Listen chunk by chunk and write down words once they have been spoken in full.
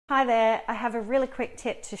Hi there, I have a really quick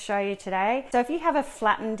tip to show you today. So if you have a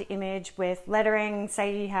flattened image with lettering,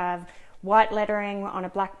 say you have white lettering on a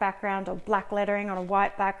black background or black lettering on a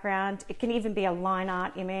white background, it can even be a line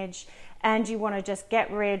art image, and you want to just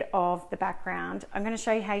get rid of the background. I'm going to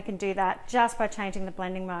show you how you can do that just by changing the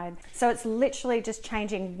blending mode. So it's literally just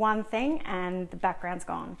changing one thing and the background's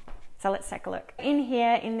gone. So let's take a look. In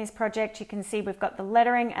here, in this project, you can see we've got the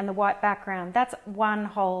lettering and the white background. That's one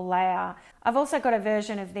whole layer. I've also got a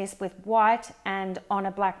version of this with white and on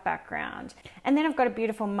a black background. And then I've got a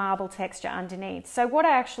beautiful marble texture underneath. So what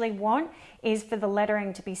I actually want is for the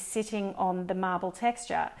lettering to be sitting on the marble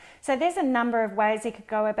texture. So there's a number of ways you could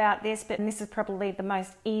go about this, but this is probably the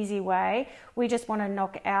most easy way. We just want to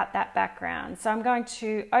knock out that background. So I'm going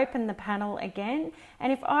to open the panel again.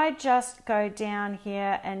 And if I just go down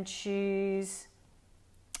here and choose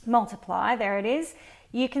multiply, there it is,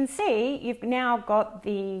 you can see you've now got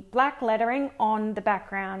the black lettering on the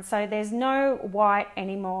background, so there's no white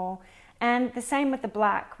anymore. And the same with the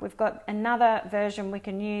black. We've got another version we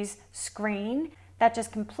can use, screen, that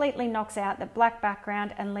just completely knocks out the black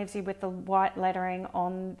background and leaves you with the white lettering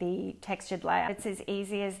on the textured layer. It's as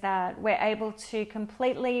easy as that. We're able to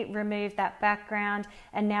completely remove that background,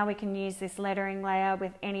 and now we can use this lettering layer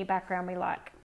with any background we like.